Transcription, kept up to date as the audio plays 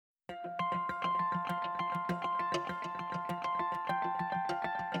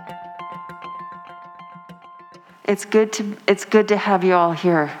It's good to have you all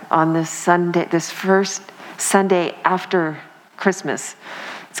here on this Sunday, this first Sunday after Christmas.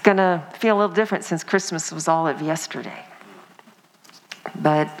 It's going to feel a little different since Christmas was all of yesterday.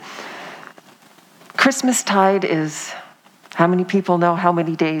 But Christmastide is, how many people know how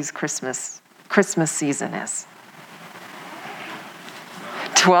many days Christmas season is?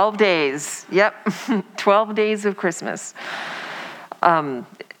 12 days. Yep, 12 days of Christmas.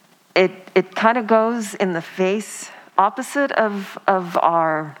 It kind of goes in the face opposite of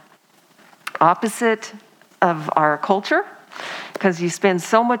our culture, because you spend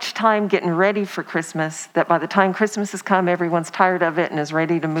so much time getting ready for Christmas that by the time Christmas has come, everyone's tired of it and is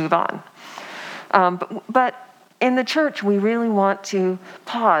ready to move on. But in the church, we really want to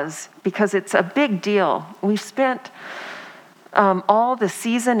pause because it's a big deal. We've spent all the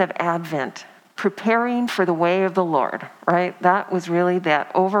season of Advent preparing for the way of the Lord, right? That was really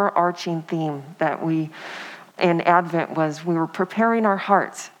that overarching theme that we, in Advent, was we were preparing our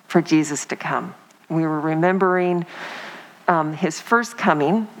hearts for Jesus to come. We were remembering his first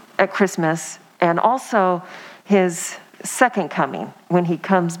coming at Christmas and also his second coming when he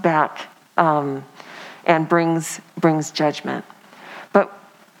comes back and brings judgment.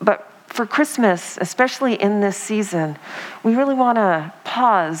 But for Christmas, especially in this season, we really want to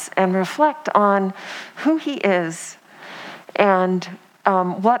pause and reflect on who he is and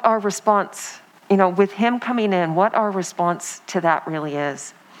what our response, with him coming in, what our response to that really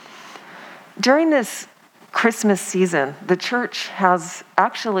is. During this Christmas season, the church has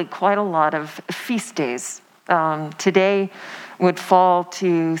actually quite a lot of feast days. Today would fall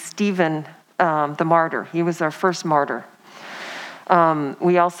to Stephen the martyr. He was our first martyr.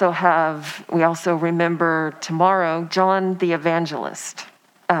 We also remember tomorrow John the Evangelist.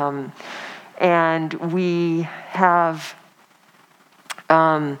 And we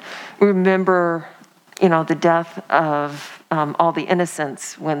remember, the death of all the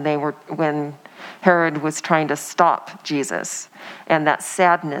innocents when Herod was trying to stop Jesus, and that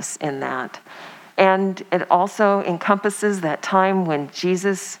sadness in that. And it also encompasses that time when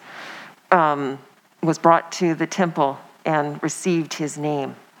Jesus was brought to the temple and received his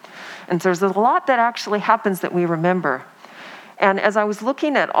name. And so there's a lot that actually happens that we remember. And as I was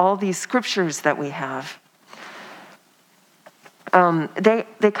looking at all these scriptures that we have,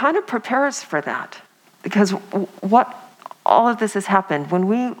 they kind of prepare us for that. Because what all of this has happened. When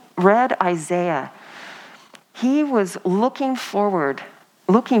we read Isaiah, he was looking forward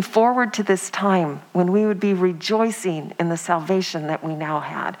to this time when we would be rejoicing in the salvation that we now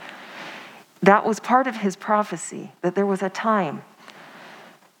had. That was part of his prophecy, that there was a time.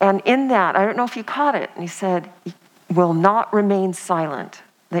 And in that, I don't know if you caught it, and he said, "You will not remain silent,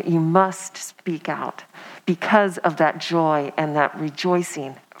 that you must speak out because of that joy and that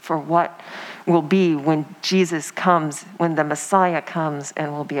rejoicing for what will be when Jesus comes, when the Messiah comes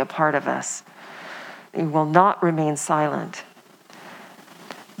and will be a part of us. You will not remain silent."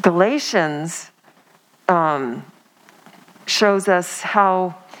 Galatians shows us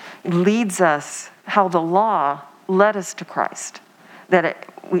how the law led us to Christ.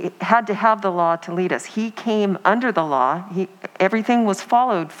 We had to have the law to lead us. He came under the law. Everything was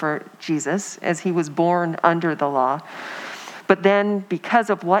followed for Jesus as he was born under the law. But then because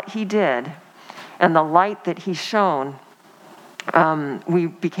of what he did and the light that he shone, we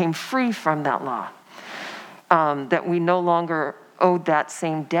became free from that law. That we no longer owed that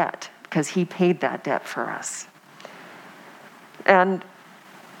same debt because he paid that debt for us. And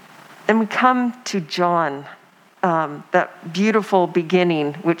then we come to John, that beautiful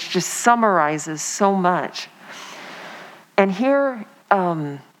beginning, which just summarizes so much. And here,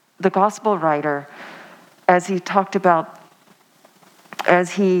 the gospel writer, as he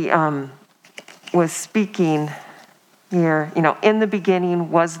was speaking here, in the beginning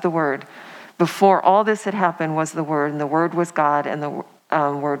was the Word. Before all this had happened was the Word, and the Word was God, and the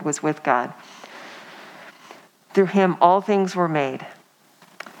Word was with God. Through him, all things were made.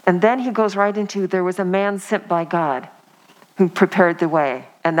 And then he goes right into, there was a man sent by God who prepared the way,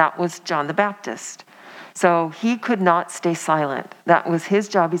 and that was John the Baptist. So he could not stay silent. That was his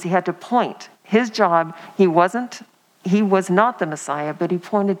job, is he had to point. His job, he was not the Messiah, but he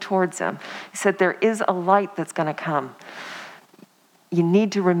pointed towards him. He said, there is a light that's going to come. You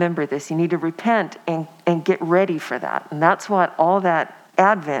need to remember this. You need to repent and get ready for that. And that's what all that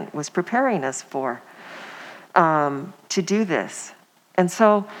Advent was preparing us for, to do this. And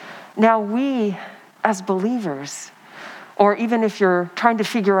so now we, as believers, or even if you're trying to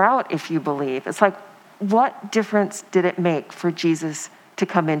figure out if you believe, it's like, what difference did it make for Jesus to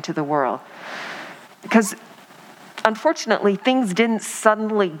come into the world. Because unfortunately, things didn't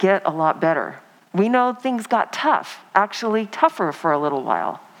suddenly get a lot better. We know things got tough, actually tougher for a little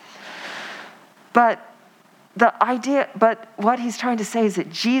while. But what he's trying to say is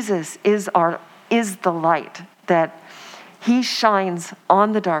that Jesus is the light, that he shines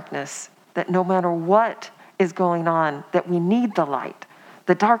on the darkness, that no matter what is going on, that we need the light.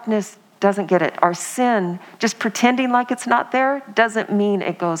 The darkness doesn't get it. Our sin, just pretending like it's not there, doesn't mean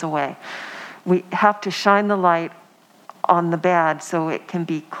it goes away. We have to shine the light on the bad so it can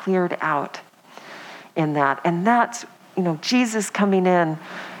be cleared out in that. And that's, Jesus coming in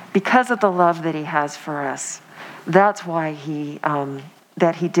because of the love that he has for us. That's why he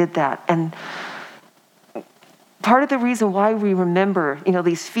did that. And part of the reason why we remember,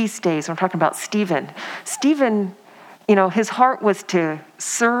 these feast days, we're talking about Stephen, his heart was to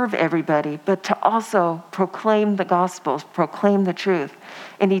serve everybody, but to also proclaim the gospels, proclaim the truth.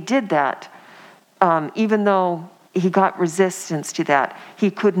 And he did that, even though he got resistance to that.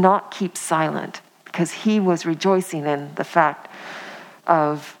 He could not keep silent because he was rejoicing in the fact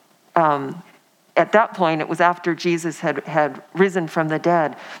of, at that point, it was after Jesus had risen from the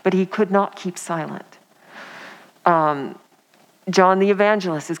dead, but he could not keep silent. John the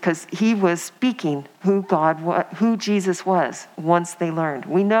Evangelist is because he was speaking who Jesus was once they learned.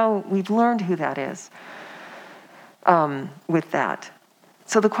 We've learned who that is with that.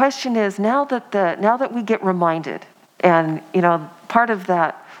 So the question is, now that we get reminded, and part of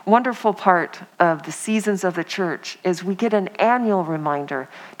that wonderful part of the seasons of the church is we get an annual reminder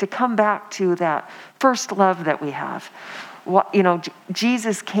to come back to that first love that we have.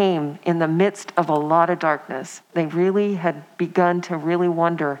 Jesus came in the midst of a lot of darkness. They really had begun to really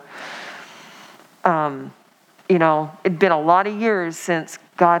wonder. It'd been a lot of years since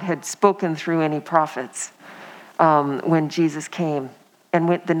God had spoken through any prophets when Jesus came.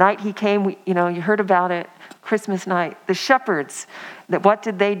 And the night he came, you heard about it, Christmas night. The shepherds, what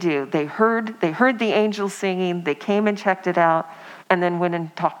did they do? They heard the angels singing. They came and checked it out, and then went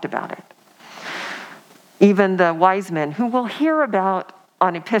and talked about it. Even the wise men, who we'll hear about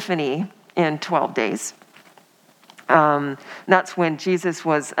on Epiphany in 12 days. That's when Jesus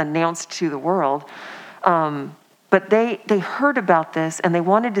was announced to the world. But they heard about this, and they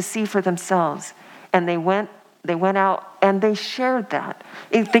wanted to see for themselves. And they went out and they shared that.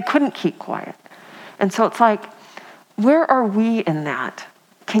 They couldn't keep quiet. And so it's like, where are we in that?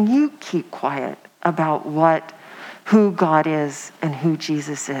 Can you keep quiet about who God is and who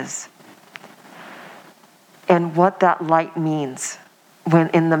Jesus is? And what that light means when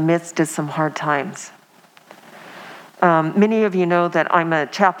in the midst of some hard times. Many of you know that I'm a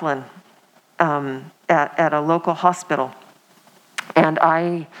chaplain at a local hospital. And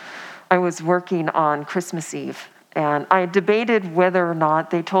I was working on Christmas Eve. And I debated whether or not.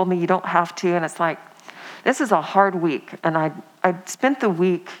 They told me you don't have to. And it's like, this is a hard week. And I spent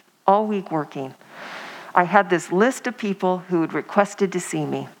all week working. I had this list of people who had requested to see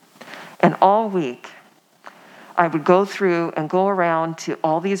me. And all week, I would go through and go around to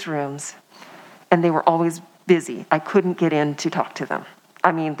all these rooms, and they were always busy. I couldn't get in to talk to them.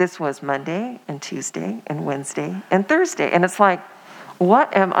 I mean, this was Monday and Tuesday and Wednesday and Thursday. And it's like,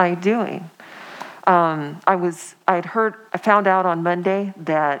 what am I doing? I found out on Monday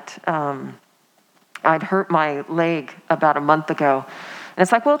that I'd hurt my leg about a month ago. And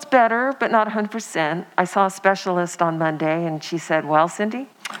it's like, well, it's better, but not 100%. I saw a specialist on Monday, and she said, well, Cindy,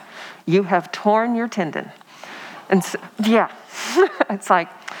 you have torn your tendon. And so, yeah, it's like,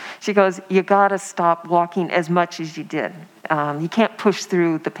 she goes, you got to stop walking as much as you did. You can't push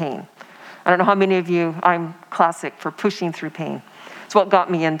through the pain. I don't know how many of you, I'm classic for pushing through pain. It's what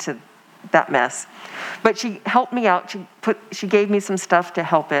got me into that mess. But she helped me out. She gave me some stuff to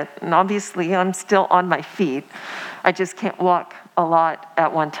help it. And obviously, I'm still on my feet. I just can't walk a lot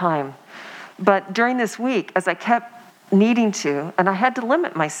at one time. But during this week, as I kept needing to, and I had to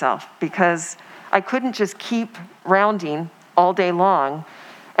limit myself because I couldn't just keep rounding all day long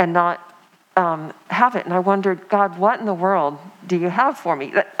and not have it. And I wondered, God, what in the world do you have for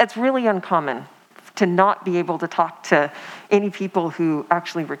me? It's really uncommon to not be able to talk to any people who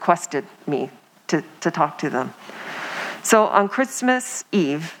actually requested me to talk to them. So on Christmas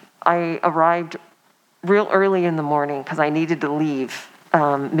Eve, I arrived real early in the morning because I needed to leave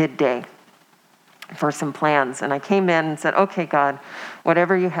midday for some plans. And I came in and said, okay, God,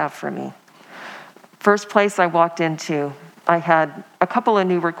 whatever you have for me. First place I walked into, I had a couple of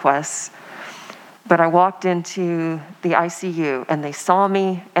new requests, but I walked into the ICU and they saw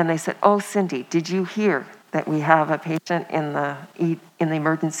me and they said, oh, Cindy, did you hear that we have a patient in the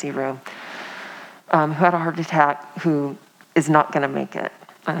emergency room who had a heart attack, who is not going to make it.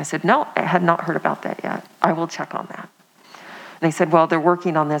 And I said, no, I had not heard about that yet. I will check on that. And they said, well, they're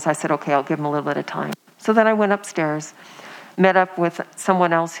working on this. I said, okay, I'll give them a little bit of time. So then I went upstairs, met up with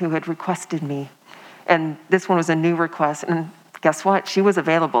someone else who had requested me. And this one was a new request. And guess what? She was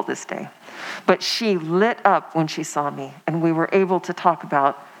available this day. But she lit up when she saw me. And we were able to talk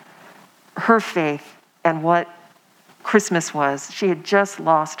about her faith and what Christmas was. She had just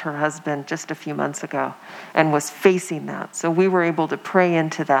lost her husband just a few months ago and was facing that. So we were able to pray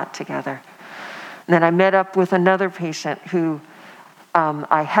into that together. And then I met up with another patient who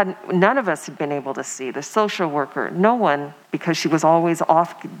none of us had been able to see, the social worker, no one, because she was always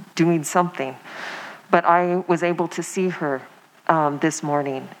off doing something. But I was able to see her this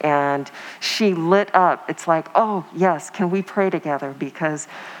morning, and she lit up. It's like, oh, yes, can we pray together? Because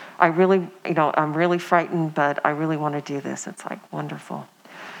I really, I'm really frightened, but I really want to do this. It's like wonderful.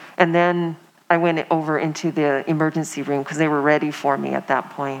 And then I went over into the emergency room because they were ready for me at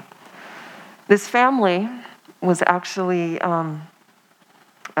that point. This family was actually,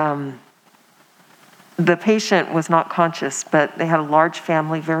 the patient was not conscious, but they had a large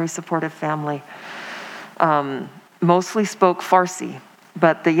family, very supportive family. Mostly spoke Farsi,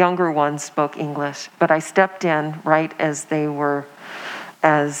 but the younger ones spoke English. But I stepped in right as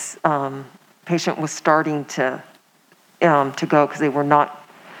patient was starting to go, because they were not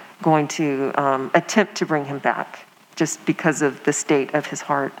going to attempt to bring him back just because of the state of his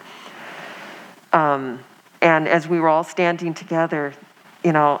heart. And as we were all standing together,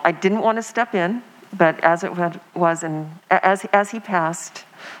 I didn't want to step in, but as it was, and as he passed,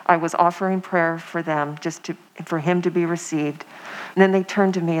 I was offering prayer for them, for him to be received. And then they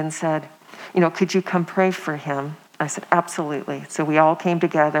turned to me and said, could you come pray for him? I said, absolutely. So we all came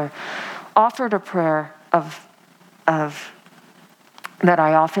together, offered a prayer of that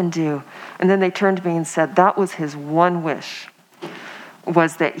I often do. And then they turned to me and said that was his one wish,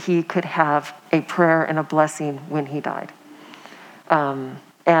 was that he could have a prayer and a blessing when he died. And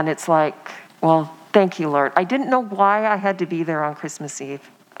it's like, well, thank you, Lord. I didn't know why I had to be there on Christmas Eve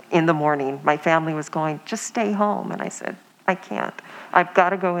in the morning. My family was going, just stay home. And I said, I can't. I've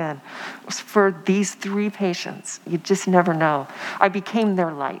got to go in. For these 3 patients, you just never know. I became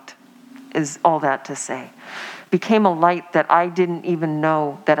their light, is all that to say. Became a light that I didn't even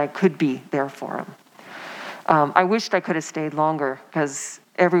know that I could be there for them. I wished I could have stayed longer because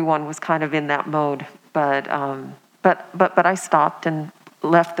everyone was kind of in that mode. But I stopped and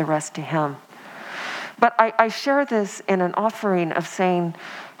left the rest to him. But I share this in an offering of saying,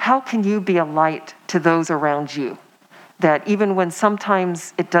 how can you be a light to those around you? That even when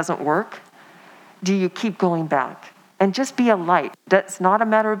sometimes it doesn't work, do you keep going back? And just be a light. That's not a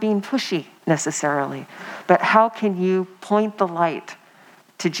matter of being pushy necessarily, but how can you point the light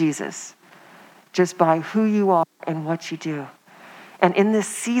to Jesus just by who you are and what you do? And in this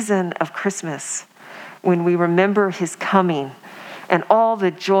season of Christmas, when we remember his coming and all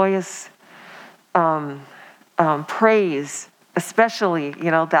the joyous praise, especially,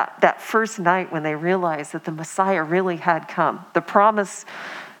 that first night when they realized that the Messiah really had come. The promise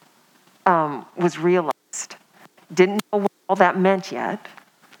was realized. Didn't know what all that meant yet,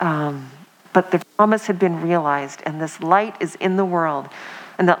 but the promise had been realized, and this light is in the world,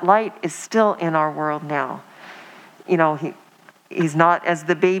 and that light is still in our world now. He's not, as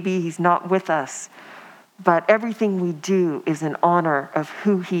the baby, he's not with us, but everything we do is in honor of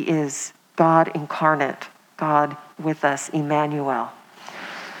who he is, God incarnate, God with us, Emmanuel.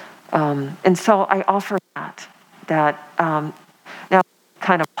 And so I offer that now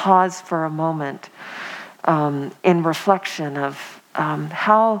kind of pause for a moment in reflection of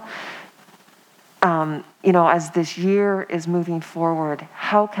how, as this year is moving forward,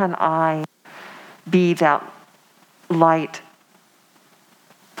 how can I be that light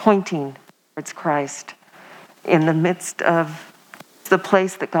pointing towards Christ in the midst of the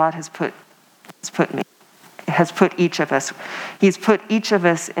place that God has put each of us. He's put each of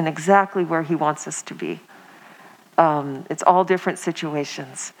us in exactly where he wants us to be. It's all different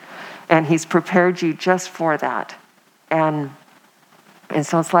situations, and he's prepared you just for that. And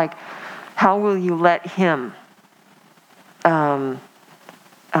so it's like, how will you let him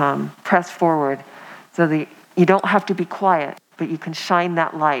press forward so that you don't have to be quiet, but you can shine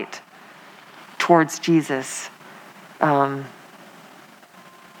that light towards Jesus in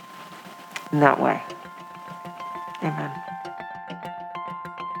that way. Amen.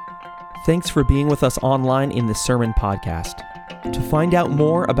 Thanks for being with us online in the Sermon Podcast. To find out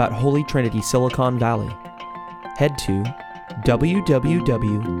more about Holy Trinity Silicon Valley, head to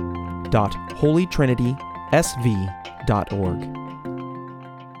www.holytrinitysv.org.